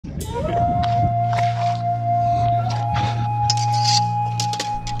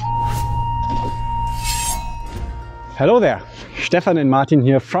Hello there, Stefan and Martin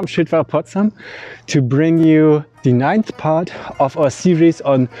here from Schildwache Potsdam to bring you the 9th part of our series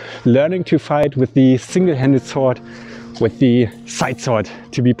on learning to fight with the single-handed sword, with the Sidesword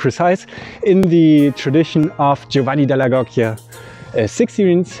to be precise, in the tradition of Giovanni dall'Agocchie, a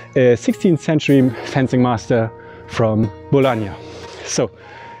 16th century fencing master from Bologna. So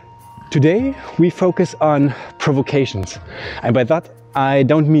today we focus on provocations, and by that I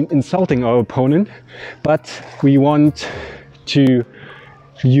don't mean insulting our opponent, but we want to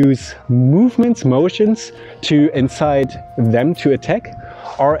use motions to incite them to attack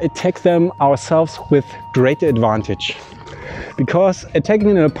or attack them ourselves with greater advantage. Because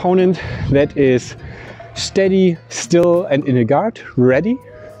attacking an opponent that is steady, still and in a guard, ready,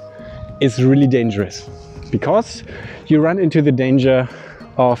 is really dangerous. Because you run into the danger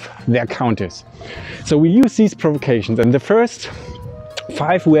of their counters. So we use these provocations, and the first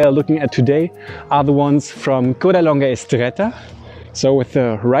 5 we are looking at today are the ones from Coda Lunga Stretta, so with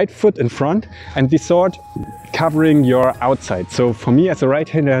the right foot in front and the sword covering your outside. So for me as a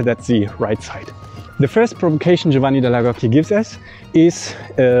right-hander, that's the right side. The first provocation Giovanni dall'Agocchie gives us is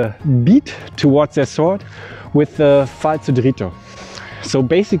a beat towards their sword with the falso dritto. So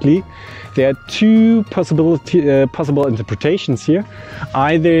basically there are 2 possible interpretations here.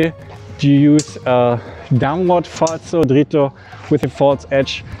 Either you use a downward falso dritto with a false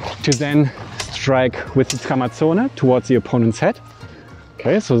edge to then strike with the tramazzone towards the opponent's head.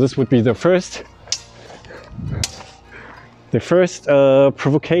 Okay, so this would be the first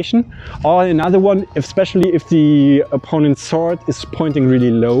provocation. Or another one, especially if the opponent's sword is pointing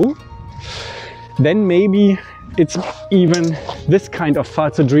really low, then maybe it's even this kind of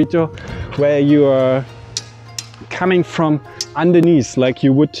falso dritto where you are coming from underneath, like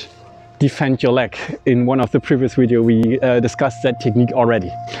you would defend your leg. In one of the previous videos we discussed that technique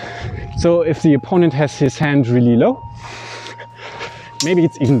already. So if the opponent has his hand really low, maybe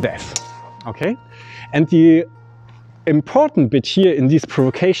it's even death. Okay, and the important bit here in these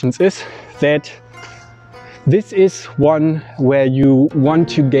provocations is that this is one where you want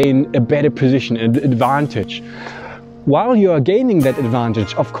to gain a better position, an advantage. While you are gaining that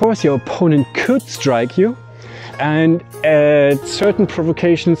advantage, of course your opponent could strike you, and at certain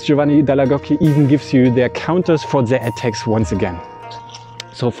provocations Giovanni dall'Agocchie even gives you their counters for their attacks once again.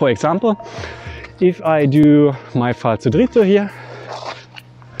 So for example, if I do my falso dritto here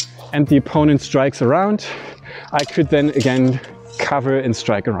and the opponent strikes around, I could then again cover and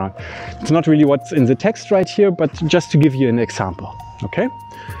strike around. It's not really what's in the text right here, but just to give you an example. Okay,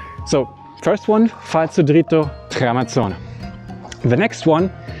 so first one, falso dritto, tramazzone. The next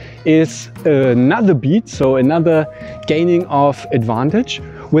one is another beat, so another gaining of advantage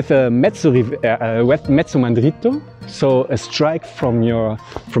with a mezzo mandritto, so a strike from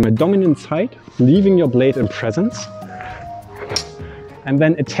a dominant side, leaving your blade in presence, and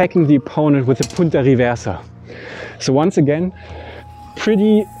then attacking the opponent with a punta riversa. So once again,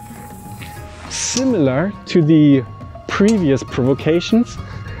 pretty similar to the previous provocations,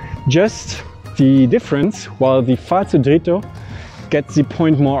 just the difference, while the falso dritto gets the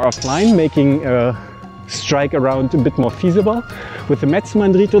point more offline, making a strike around a bit more feasible. With the mezzo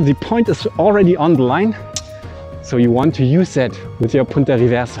mandritto, the point is already on the line, so you want to use that with your punta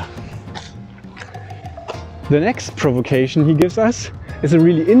riversa. The next provocation he gives us is a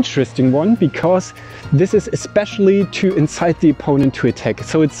really interesting one, because this is especially to incite the opponent to attack.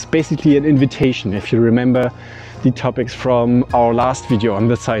 So it's basically an invitation, if you remember the topics from our last video on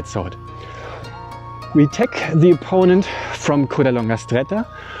the Sidesword. We attack the opponent from Coda Lunga Stretta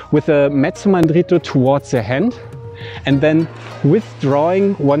with a mezzo mandritto towards the hand, and then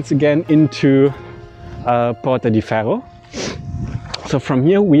withdrawing once again into porta di ferro. So from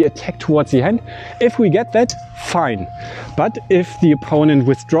here we attack towards the hand. If we get that, fine. But if the opponent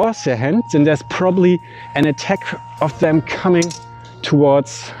withdraws their hand, then there's probably an attack of them coming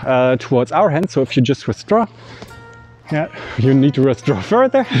towards our hand. So if you just withdraw, yeah, you need to withdraw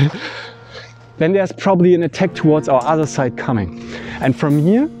further. Then there's probably an attack towards our other side coming. And from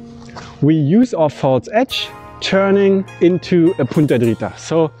here, we use our false edge, turning into a punta dritta.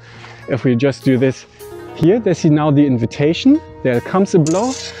 So if we just do this here, there's now the invitation, there comes a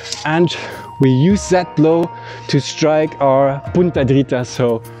blow, and we use that blow to strike our punta dritta,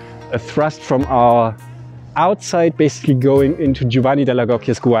 so a thrust from our outside, basically going into Giovanni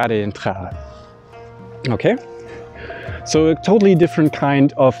dall'Agocchie's guardia entrare. Okay, so a totally different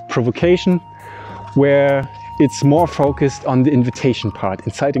kind of provocation, where it's more focused on the invitation part,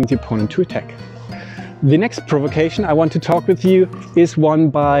 inciting the opponent to attack. The next provocation I want to talk with you is one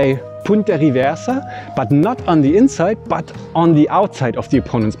by punta reversa, but not on the inside, but on the outside of the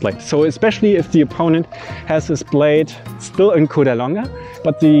opponent's blade. So especially if the opponent has his blade still in Coda Lunga,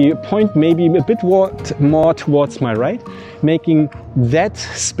 but the point may be a bit more towards my right, making that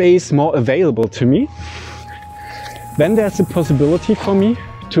space more available to me. Then there's a possibility for me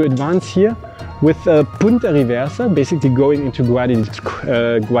to advance here with a punta reversa, basically going into guardia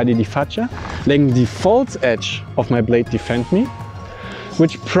di faccia, letting the false edge of my blade defend me,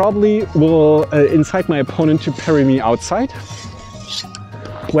 which probably will incite my opponent to parry me outside,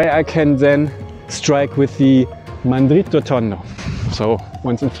 where I can then strike with the mandrito tondo. So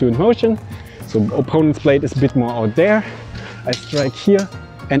once in fluent motion, so opponent's blade is a bit more out there, I strike here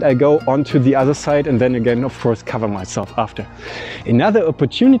and I go onto the other side and then again, of course, cover myself after. Another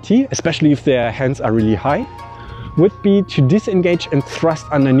opportunity, especially if their hands are really high, would be to disengage and thrust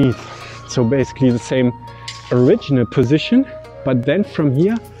underneath. So basically the same original position, but then from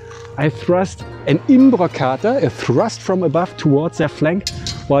here I thrust an imbroccata, a thrust from above towards their flank,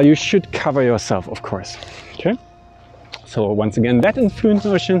 while you should cover yourself, of course. Okay. So once again, that in fluent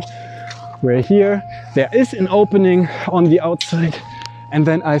motion, where here there is an opening on the outside, and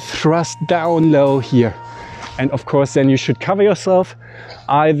then I thrust down low here. And of course, then you should cover yourself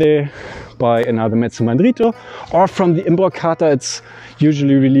either by another mezzo mandrito or from the imbroccata. It's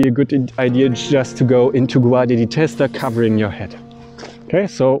usually really a good idea just to go into guardia di testa, covering your head. Okay,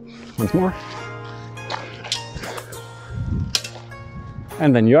 so once more.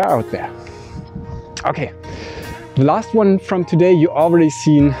 And then you're out there. Okay, the last one from today you already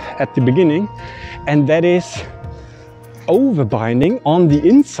seen at the beginning, and that is overbinding on the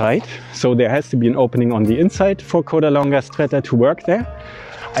inside. So there has to be an opening on the inside for Coda Lunga Stretta to work there.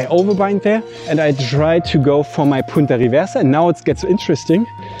 I overbind there and I try to go for my punta reversa, and now it gets interesting.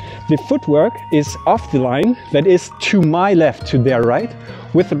 The footwork is off the line, that is to my left, to their right,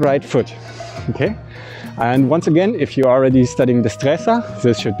 with the right foot. Okay, and once again, if you're already studying Destrezza,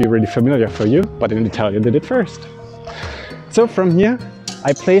 this should be really familiar for you, but in Italian did it first. So from here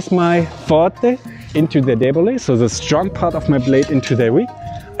I place my forte into the debole, so the strong part of my blade into the weak.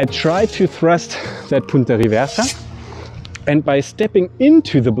 I try to thrust that punta reversa, and by stepping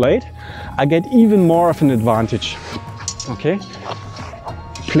into the blade I get even more of an advantage. Okay,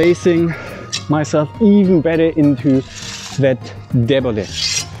 placing myself even better into that debole.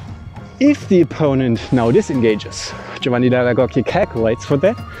 If the opponent now disengages, Giovanni dall'agocchie calculates for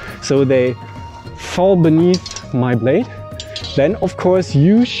that, so they fall beneath my blade, then of course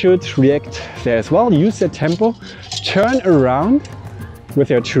you should react there as well. Use the tempo, turn around with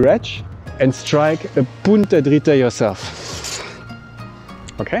your true edge and strike a punta dritta yourself.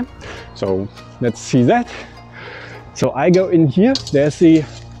 Okay, so let's see that. So I go in here, there's the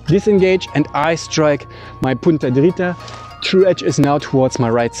disengage, and I strike my punta dritta. True edge is now towards my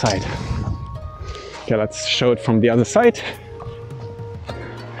right side. Okay, let's show it from the other side,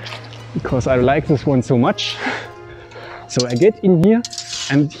 because I like this one so much. So I get in here,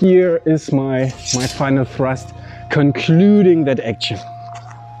 and here is my final thrust, concluding that action.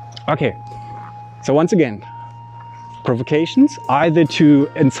 Okay, so once again, provocations, either to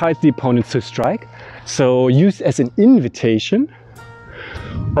incite the opponent to strike, so used as an invitation,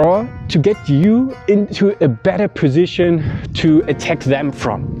 or to get you into a better position to attack them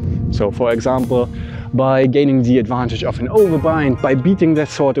from. So for example, by gaining the advantage of an overbind, by beating their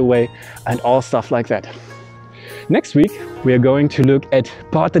sword away, and all stuff like that. Next week we are going to look at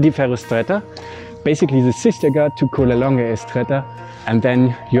Porta di Ferro Stretta, basically the sister guard to Coda Lunga Stretta, and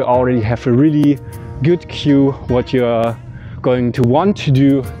then you already have a really good cue what you're going to want to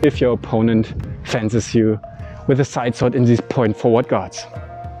do if your opponent fences you with a sidesword in these point forward guards.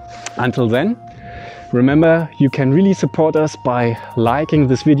 Until then, remember, you can really support us by liking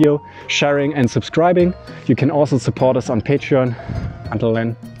this video, sharing and subscribing. You can also support us on Patreon. Until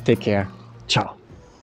then, take care. Ciao.